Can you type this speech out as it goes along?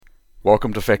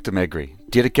Welcome to Factum Agri,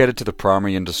 dedicated to the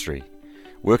primary industry.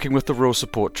 Working with the Rural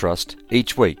Support Trust,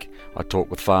 each week I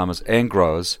talk with farmers and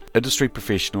growers, industry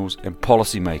professionals and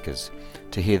policymakers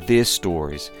to hear their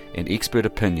stories and expert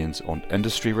opinions on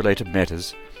industry-related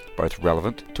matters, both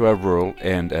relevant to our rural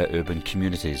and our urban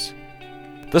communities.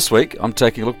 This week I'm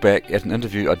taking a look back at an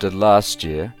interview I did last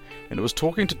year, and it was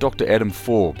talking to Dr. Adam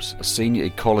Forbes, a senior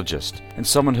ecologist and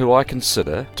someone who I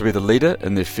consider to be the leader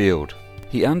in their field.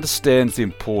 He understands the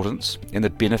importance and the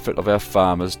benefit of our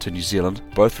farmers to New Zealand,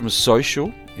 both from a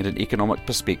social and an economic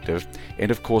perspective,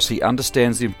 and of course he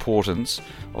understands the importance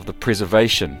of the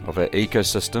preservation of our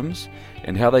ecosystems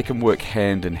and how they can work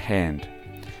hand in hand.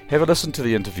 Have a listen to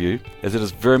the interview, as it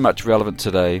is very much relevant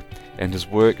today and his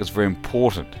work is very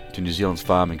important to New Zealand's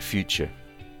farming future.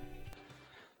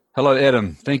 Hello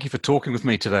Adam, thank you for talking with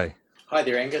me today. Hi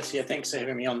there Angus, thanks for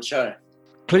having me on the show.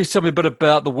 Please tell me a bit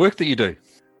about the work that you do.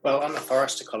 Well, I'm a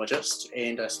forest ecologist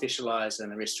and I specialise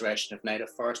in the restoration of native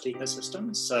forest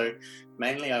ecosystems. So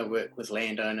mainly I work with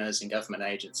landowners and government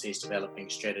agencies developing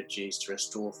strategies to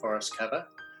restore forest cover.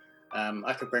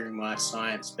 I could bring my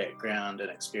science background and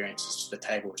experiences to the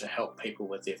table to help people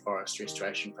with their forest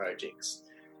restoration projects.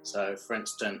 So for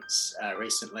instance,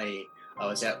 recently I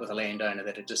was out with a landowner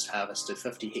that had just harvested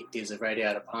 50 hectares of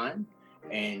radiata pine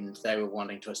and they were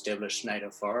wanting to establish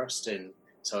native forest, and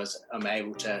so I'm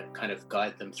able to kind of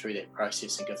guide them through that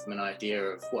process and give them an idea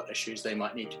of what issues they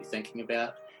might need to be thinking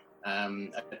about. I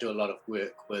do a lot of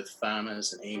work with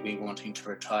farmers and iwi wanting to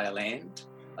retire land,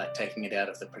 like taking it out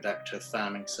of the productive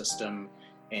farming system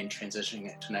and transitioning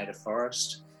it to native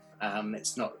forest.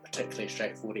 It's not a particularly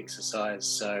straightforward exercise,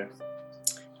 so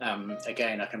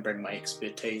again, I can bring my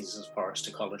expertise as a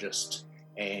forest ecologist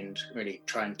and really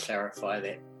try and clarify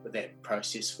that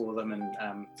process for them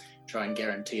and try and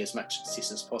guarantee as much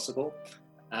success as possible.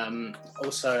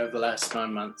 Also, over the last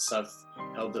 9 months, I've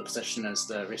held the position as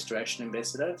the Restoration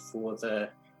Ambassador for the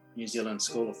New Zealand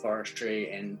School of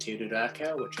Forestry and Te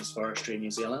Ururaka, which is Forestry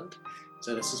New Zealand.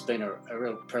 So this has been a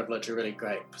real privilege, a really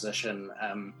great position.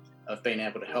 I've been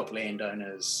able to help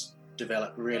landowners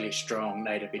develop really strong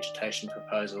native vegetation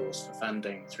proposals for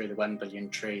funding through the 1 Billion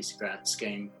Trees grant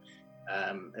scheme.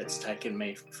 It's taken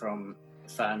me from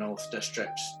Far North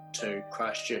District to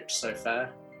Christchurch so far.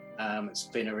 It's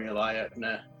been a real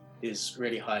eye-opener. There's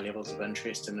really high levels of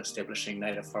interest in establishing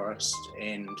native forest,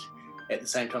 and at the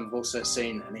same time I've also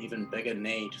seen an even bigger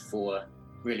need for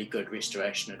really good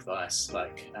restoration advice.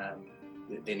 Like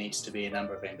there needs to be a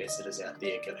number of ambassadors out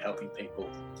there helping people.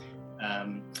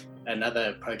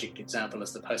 Another project example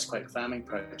is the Post-Quake Farming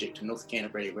Project in North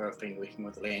Canterbury, where I've been working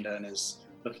with landowners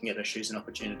looking at issues and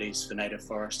opportunities for native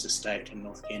forest estate in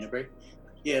North Canterbury.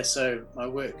 So my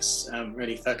work's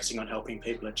really focusing on helping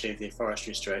people achieve their forest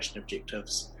restoration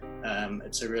objectives.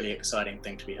 It's a really exciting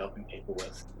thing to be helping people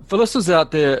with. For listeners out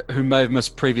there who may have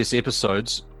missed previous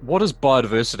episodes, what is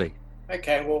biodiversity?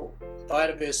 Okay, well,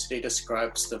 biodiversity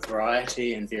describes the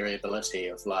variety and variability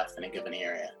of life in a given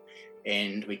area.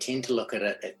 And we tend to look at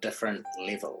it at different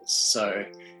levels. So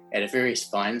at a very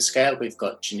fine scale, we've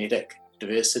got genetic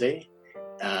diversity.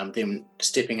 Then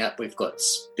stepping up, we've got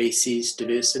species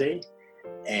diversity.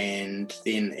 And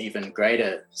then even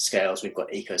greater scales, we've got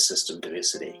ecosystem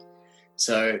diversity.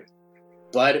 So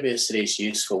biodiversity is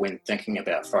useful when thinking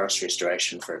about forest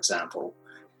restoration, for example.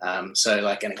 So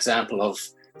like an example of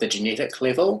the genetic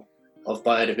level of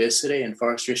biodiversity in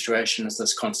forest restoration is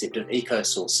this concept of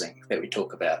eco-sourcing that we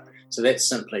talk about. So that's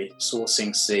simply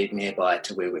sourcing seed nearby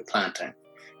to where we're planting.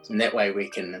 And that way we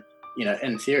can,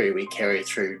 in theory, we carry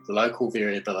through local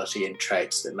variability and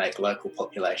traits that make local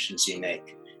populations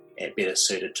unique and better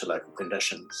suited to local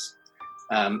conditions.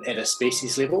 At a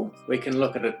species level, we can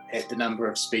look at the number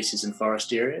of species in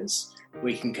forest areas.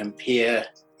 We can compare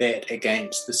that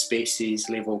against the species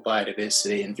level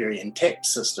biodiversity in very intact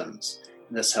systems.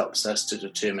 And this helps us to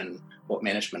determine what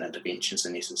management interventions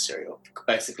are necessary, or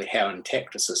basically how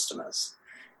intact a system is.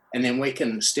 And then we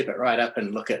can step it right up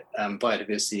and look at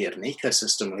biodiversity at an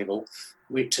ecosystem level.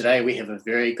 Today we have a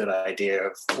very good idea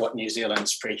of what New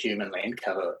Zealand's pre-human land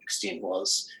cover extent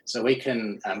was. So we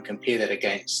can compare that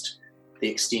against the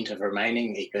extent of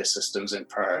remaining ecosystems and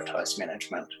prioritise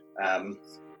management. An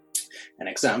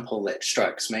example that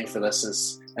strikes me for this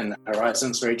is in the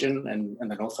Horizons region in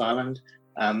the North Island.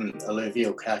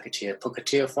 Alluvial Kakatea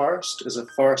Pukatea forest is a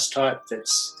forest type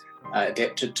that's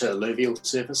adapted to alluvial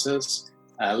surfaces.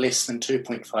 Less than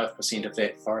 2.5% of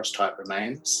that forest type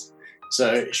remains.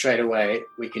 So straight away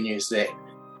we can use that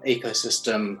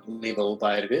ecosystem level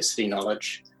biodiversity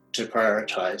knowledge to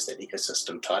prioritise that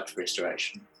ecosystem type for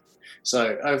restoration.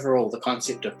 So overall, the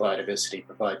concept of biodiversity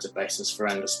provides a basis for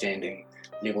understanding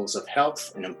levels of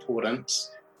health and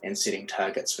importance and setting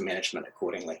targets for management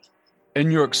accordingly. In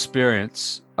your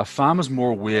experience, are farmers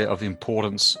more aware of the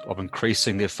importance of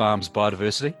increasing their farm's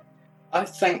biodiversity? I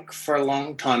think for a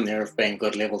long time there have been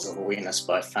good levels of awareness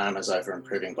by farmers over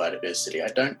improving biodiversity. I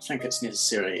don't think it's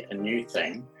necessarily a new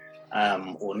thing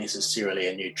or necessarily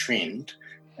a new trend.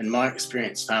 In my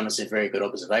experience, farmers have very good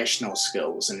observational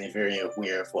skills and they're very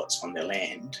aware of what's on their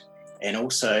land. And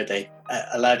also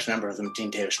a large number of them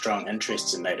tend to have strong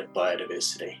interests in native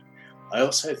biodiversity. I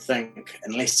also think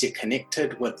unless you're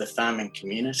connected with the farming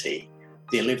community,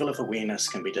 their level of awareness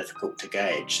can be difficult to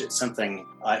gauge. It's something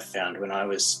I found when I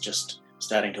was just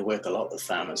starting to work a lot with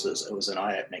farmers. It was an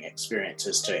eye-opening experience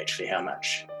as to actually how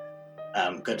much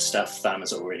good stuff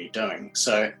farmers are already doing.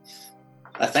 So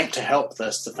I think to help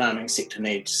this, the farming sector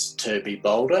needs to be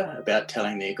bolder about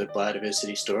telling their good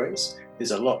biodiversity stories.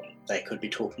 There's a lot they could be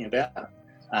talking about.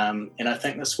 And I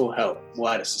think this will help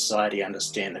wider society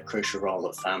understand the crucial role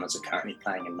that farmers are currently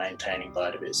playing in maintaining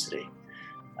biodiversity.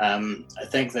 I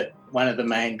think that one of the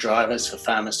main drivers for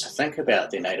farmers to think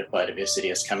about their native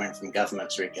biodiversity is coming from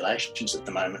government's regulations at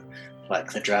the moment,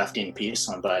 like the draft NPS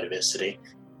on biodiversity.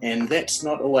 And that's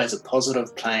not always a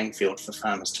positive playing field for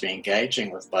farmers to be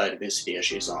engaging with biodiversity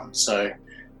issues on. So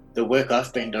the work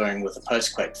I've been doing with the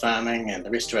post-quake farming and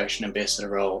the restoration ambassador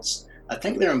roles, I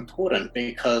think they're important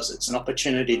because it's an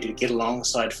opportunity to get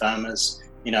alongside farmers,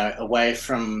 away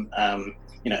from,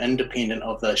 independent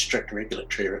of those strict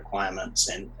regulatory requirements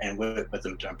and work with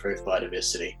them to improve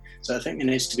biodiversity. So I think there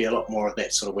needs to be a lot more of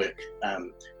that sort of work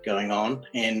going on.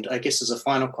 And I guess as a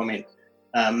final comment,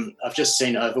 I've just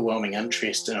seen overwhelming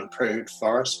interest in improved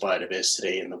forest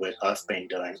biodiversity in the work I've been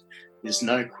doing. There's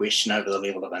no question over the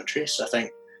level of interest. I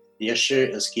think the issue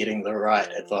is getting the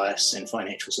right advice and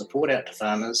financial support out to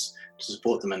farmers to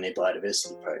support them in their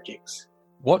biodiversity projects.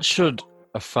 What should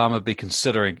a farmer be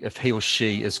considering if he or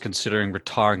she is considering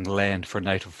retiring land for a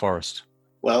native forest?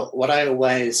 Well, what I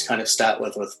always kind of start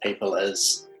with people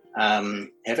is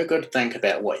have a good think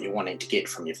about what you're wanting to get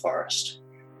from your forest.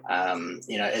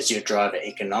 Is your driver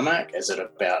economic? Is it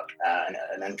about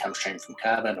an income stream from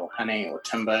carbon or honey or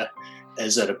timber?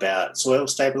 Is it about soil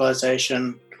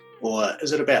stabilisation? Or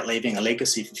is it about leaving a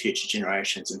legacy for future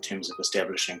generations in terms of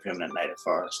establishing permanent native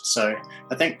forests? So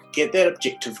I think get that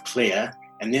objective clear,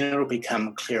 and then it'll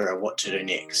become clearer what to do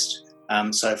next.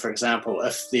 So for example,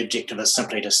 if the objective is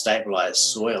simply to stabilise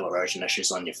soil erosion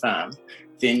issues on your farm,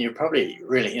 then you're probably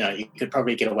really, you could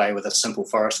probably get away with a simple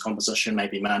forest composition,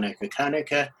 maybe Manuka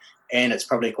Kānuka, and it's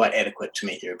probably quite adequate to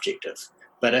meet your objective.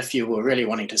 But if you were really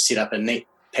wanting to set up a neat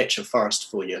patch of forest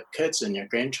for your kids and your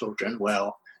grandchildren,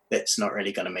 well, that's not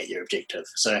really going to meet your objective.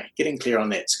 So getting clear on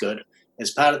that's good.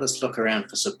 As part of this, look around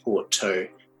for support too.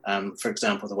 For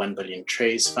example, the 1 Billion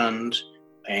Trees Fund,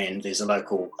 and there's a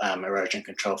local erosion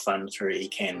control fund through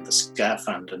ECAN, the SCAR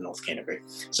Fund in North Canterbury.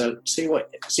 So see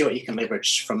what you can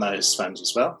leverage from those funds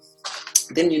as well.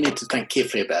 Then you need to think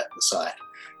carefully about the site.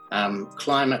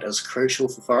 Climate is crucial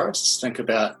for forests. Think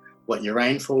about what your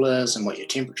rainfall is and what your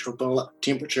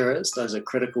temperature is. Those are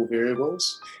critical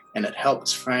variables, and it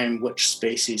helps frame which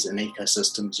species and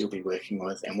ecosystems you'll be working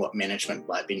with and what management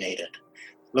might be needed.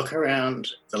 Look around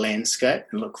the landscape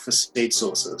and look for seed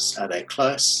sources. Are they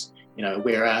close?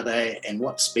 Where are they and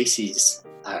what species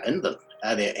are in them?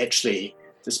 Are they actually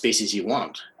the species you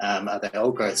want? Are they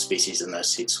old growth species in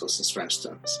those seed sources, for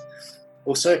instance?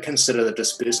 Also consider the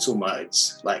dispersal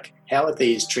modes, like how are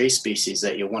these tree species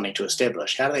that you're wanting to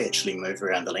establish, how do they actually move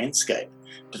around the landscape?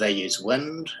 Do they use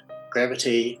wind,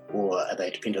 gravity, or are they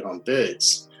dependent on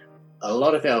birds? A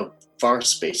lot of our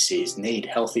forest species need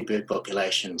healthy bird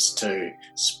populations to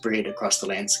spread across the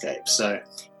landscape. So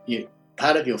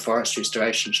part of your forest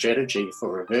restoration strategy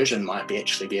for reversion might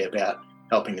actually be about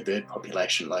helping the bird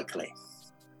population locally.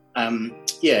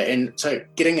 And so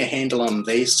getting a handle on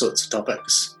these sorts of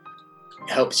topics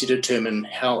helps you determine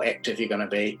how active you're going to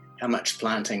be, how much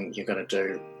planting you're going to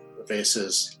do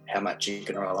versus how much you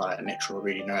can rely on natural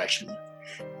regeneration.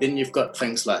 Then you've got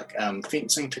things like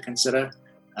fencing to consider,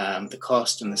 the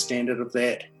cost and the standard of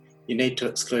that. You need to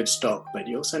exclude stock, but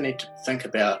you also need to think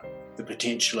about the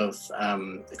potential of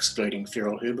excluding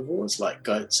feral herbivores like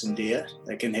goats and deer.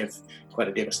 They can have quite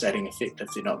a devastating effect if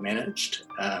they're not managed.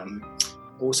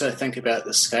 Also think about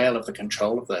the scale of the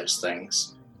control of those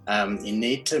things. You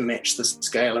need to match the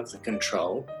scale of the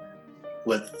control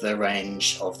with the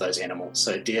range of those animals.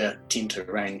 So deer tend to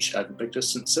range over big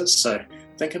distances. So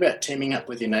think about teaming up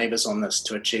with your neighbours on this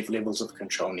to achieve levels of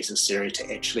control necessary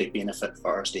to actually benefit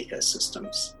forest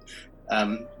ecosystems.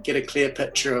 Get a clear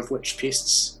picture of which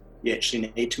pests you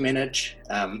actually need to manage.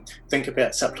 Think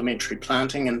about supplementary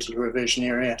planting into the reversion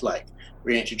area, like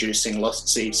reintroducing lost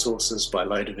seed sources by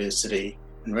low diversity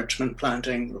enrichment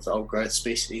planting with old growth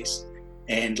species.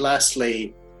 And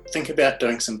lastly, think about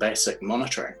doing some basic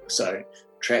monitoring. So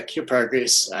track your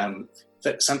progress.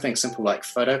 Something simple like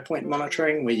photo point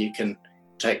monitoring, where you can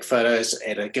take photos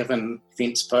at a given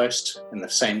fence post in the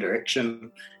same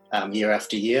direction year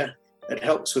after year. It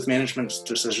helps with management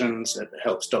decisions, it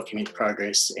helps document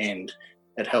progress, and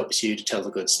it helps you to tell the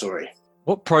good story.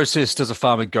 What process does a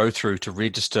farmer go through to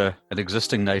register an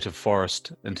existing native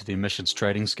forest into the emissions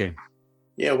trading scheme?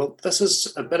 Yeah, well, this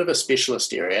is a bit of a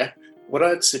specialist area. What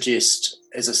I'd suggest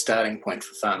as a starting point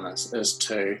for farmers is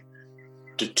to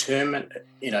determine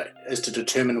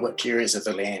which areas of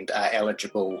the land are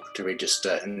eligible to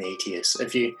register in the ETS.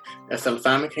 If the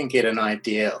farmer can get an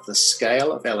idea of the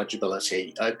scale of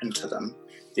eligibility open to them,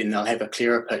 then they'll have a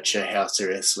clearer picture how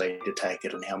seriously to take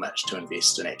it and how much to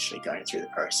invest in actually going through the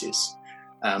process.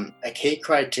 A key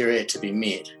criteria to be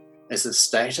met is the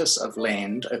status of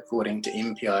land according to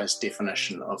MPI's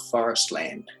definition of forest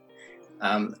land.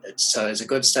 So as a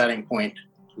good starting point,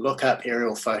 look up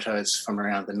aerial photos from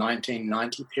around the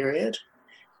 1990 period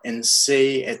and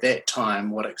see at that time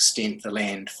what extent the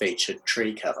land featured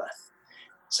tree cover.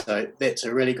 So that's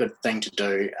a really good thing to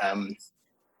do.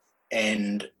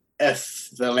 And if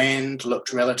the land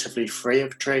looked relatively free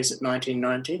of trees at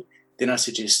 1990, then I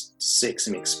suggest seek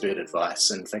some expert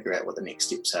advice and figure out what the next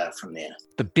steps are from there.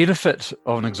 The benefit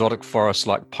of an exotic forest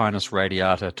like Pinus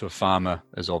radiata to a farmer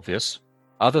is obvious.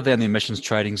 Other than the emissions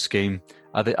trading scheme,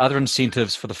 are there other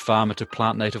incentives for the farmer to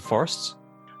plant native forests?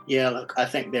 Yeah, look, I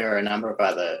think there are a number of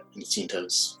other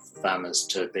incentives for farmers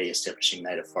to be establishing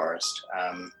native forest.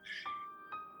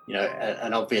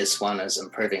 An obvious one is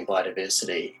improving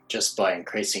biodiversity. Just by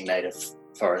increasing native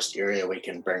forest area, we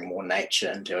can bring more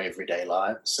nature into our everyday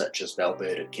lives, such as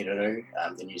bellbird kiruru,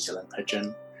 the New Zealand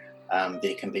pigeon.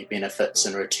 There can be benefits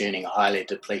in returning highly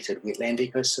depleted wetland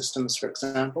ecosystems, for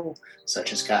example,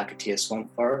 such as Kakatea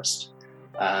swamp forest.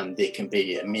 There can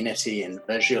be amenity and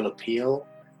visual appeal.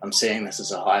 I'm seeing this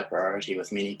as a high priority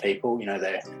with many people.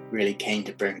 They're really keen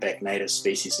to bring back native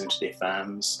species into their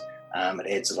farms. It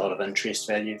adds a lot of interest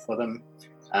value for them.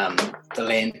 The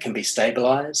land can be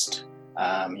stabilised.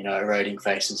 Eroding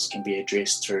faces can be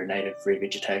addressed through native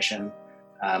revegetation.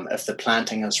 If the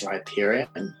planting is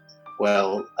riparian,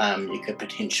 well, you could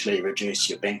potentially reduce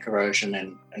your bank erosion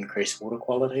and increase water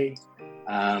quality.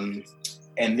 And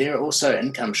there are also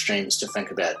income streams to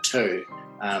think about too.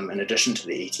 In addition to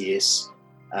the ETS,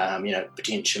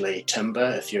 potentially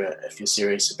timber if you're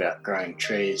serious about growing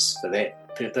trees for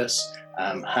that purpose,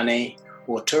 honey,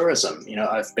 or tourism.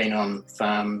 I've been on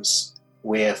farms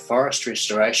where forest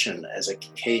restoration is a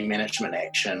key management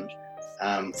action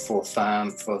for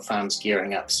farms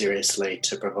gearing up seriously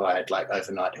to provide like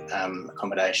overnight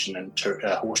accommodation and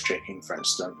horse trekking, for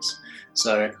instance.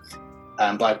 So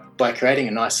by creating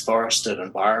a nice forested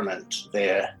environment,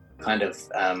 they're kind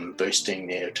of boosting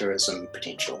their tourism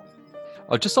potential.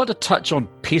 I'd just like to touch on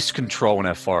pest control in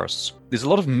our forests. There's a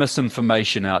lot of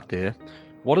misinformation out there.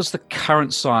 What is the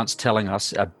current science telling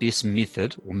us our best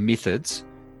method or methods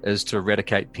is to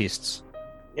eradicate pests?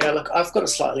 Yeah, look, I've got a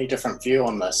slightly different view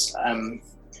on this.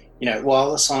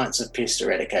 While the science of pest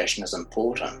eradication is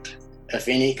important, if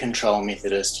any control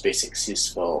method is to be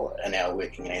successful in our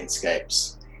working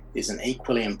landscapes, there's an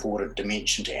equally important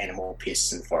dimension to animal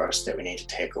pests in forests that we need to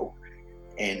tackle.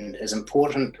 And as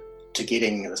important to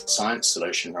getting the science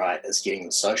solution right is getting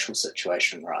the social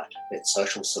situation right, that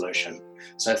social solution.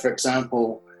 So, for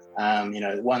example,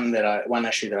 one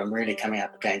issue that I'm really coming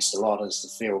up against a lot is the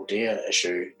feral deer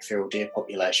issue, feral deer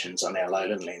populations on our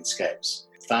lowland landscapes.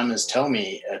 Farmers tell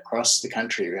me across the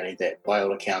country really that by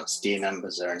all accounts deer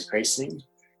numbers are increasing.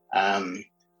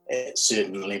 At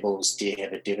certain levels, deer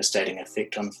have a devastating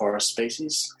effect on forest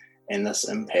species, and this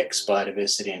impacts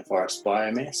biodiversity and forest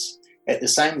biomass. At the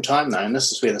same time though, and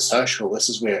this is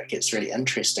where it gets really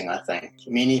interesting, I think,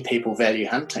 many people value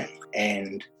hunting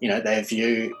and, they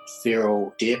view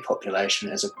feral deer population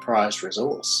as a prized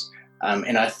resource.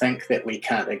 And I think that we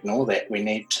can't ignore that. We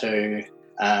need to,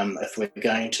 if we're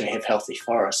going to have healthy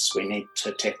forests, we need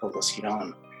to tackle this head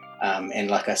on. And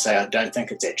like I say, I don't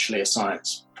think it's actually a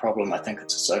science problem. I think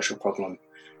it's a social problem.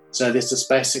 So there's this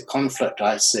basic conflict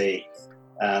I see,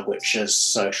 which is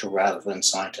social rather than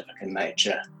scientific in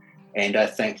nature. And I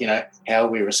think, how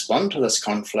we respond to this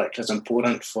conflict is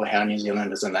important for how New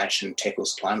Zealand as a nation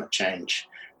tackles climate change.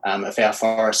 If our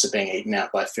forests are being eaten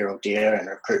out by feral deer and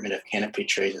recruitment of canopy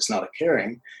trees is not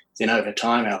occurring, then over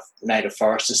time our native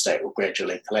forest estate will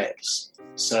gradually collapse.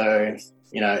 So,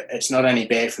 it's not only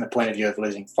bad from the point of view of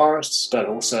losing forests, but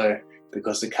also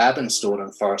because the carbon stored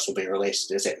in forests will be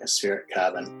released as atmospheric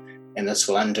carbon. and this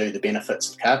will undo the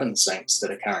benefits of carbon sinks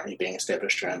that are currently being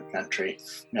established around the country.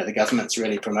 The government's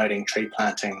really promoting tree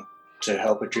planting to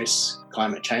help address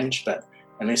climate change, but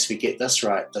unless we get this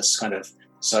right, this kind of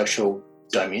social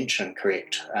dimension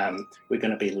correct, we're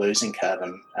going to be losing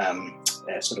carbon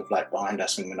sort of like behind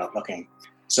us when we're not looking.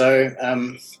 So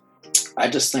I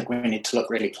just think we need to look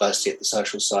really closely at the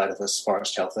social side of this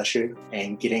forest health issue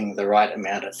and getting the right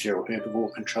amount of feral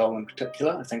herbivore control in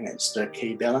particular. I think that's the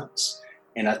key balance.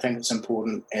 And I think it's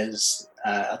important as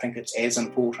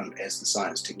important as the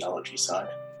science technology side.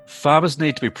 Farmers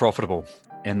need to be profitable,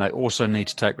 and they also need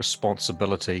to take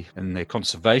responsibility in their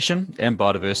conservation and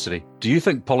biodiversity. Do you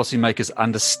think policymakers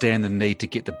understand the need to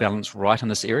get the balance right in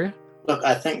this area? Look,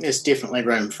 I think there's definitely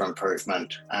room for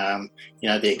improvement.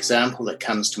 The example that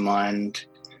comes to mind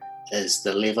is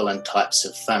the level and types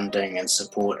of funding and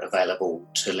support available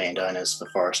to landowners for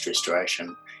forest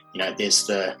restoration. There's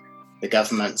the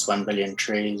government's 1 billion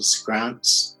trees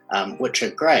grants, which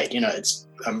are great.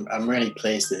 I'm really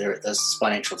pleased that there's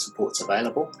financial support's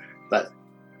available, but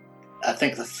I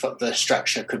think the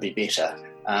structure could be better.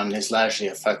 There's largely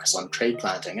a focus on tree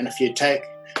planting, and if you take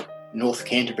North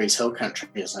Canterbury's hill country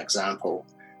as an example,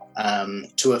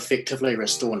 to effectively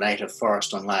restore native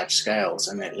forest on large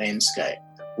scales in that landscape,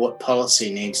 what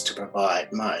policy needs to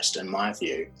provide most, in my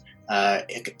view,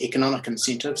 economic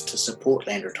incentives to support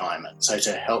land retirement, so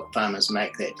to help farmers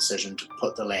make that decision to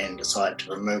put the land aside, to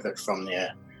remove it from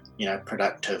their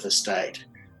productive estate.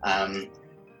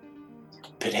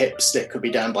 Perhaps that could be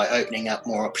done by opening up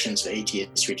more options for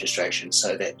ETS registration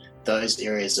so that those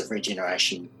areas of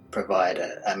regeneration provide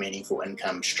a meaningful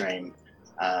income stream,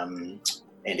 and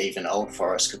even old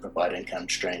forests could provide income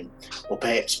stream, or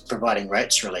perhaps providing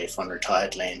rates relief on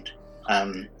retired land.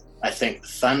 I think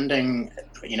funding,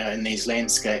 in these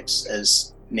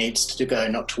landscapes needs to go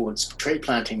not towards tree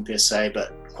planting per se,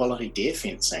 but quality deer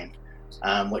fencing,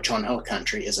 which on hill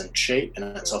country isn't cheap,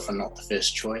 and it's often not the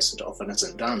first choice. It often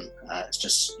isn't done. It's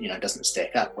just, doesn't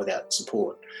stack up without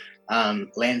support.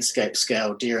 Landscape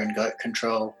scale deer and goat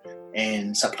control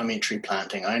and supplementary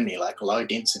planting only, like low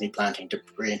density planting to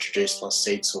reintroduce lost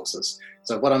seed sources.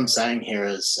 So what I'm saying here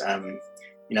is,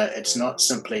 it's not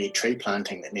simply tree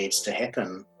planting that needs to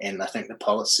happen, and I think the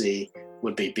policy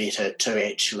would be better to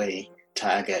actually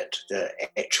target the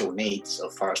actual needs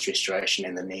of forest restoration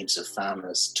and the needs of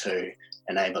farmers to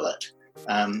enable it.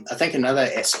 I think another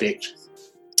aspect,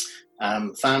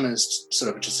 farmers,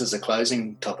 sort of just as a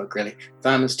closing topic really,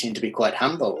 farmers tend to be quite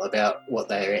humble about what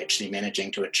they are actually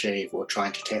managing to achieve or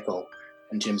trying to tackle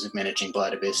in terms of managing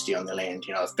biodiversity on the land.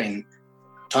 I've been,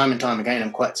 time and time again,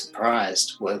 I'm quite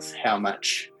surprised with how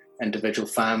much individual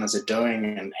farmers are doing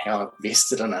and how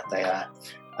vested in it they are.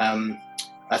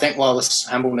 I think while this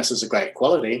humbleness is a great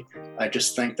quality, I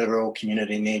just think the rural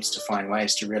community needs to find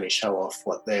ways to really show off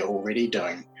what they're already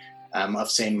doing. I've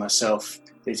seen myself,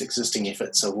 these existing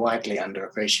efforts are widely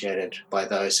underappreciated by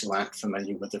those who aren't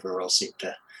familiar with the rural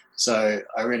sector. So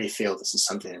I really feel this is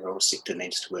something the rural sector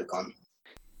needs to work on.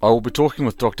 I will be talking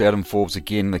with Dr. Adam Forbes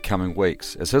again in the coming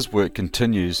weeks as his work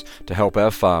continues to help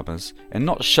our farmers and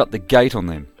not shut the gate on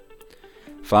them.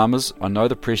 Farmers, I know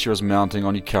the pressure is mounting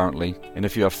on you currently, and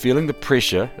if you are feeling the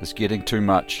pressure is getting too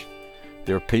much,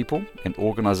 there are people and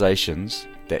organisations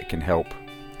that can help.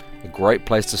 A great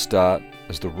place to start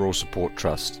is the Rural Support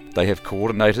Trust. They have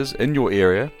coordinators in your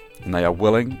area and they are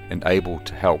willing and able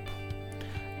to help.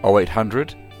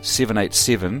 0800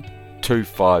 787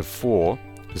 254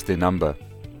 is their number.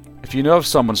 If you know of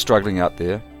someone struggling out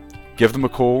there, give them a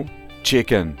call,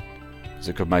 check in, as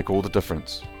it could make all the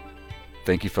difference.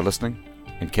 Thank you for listening,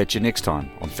 and catch you next time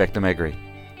on Factum Agri.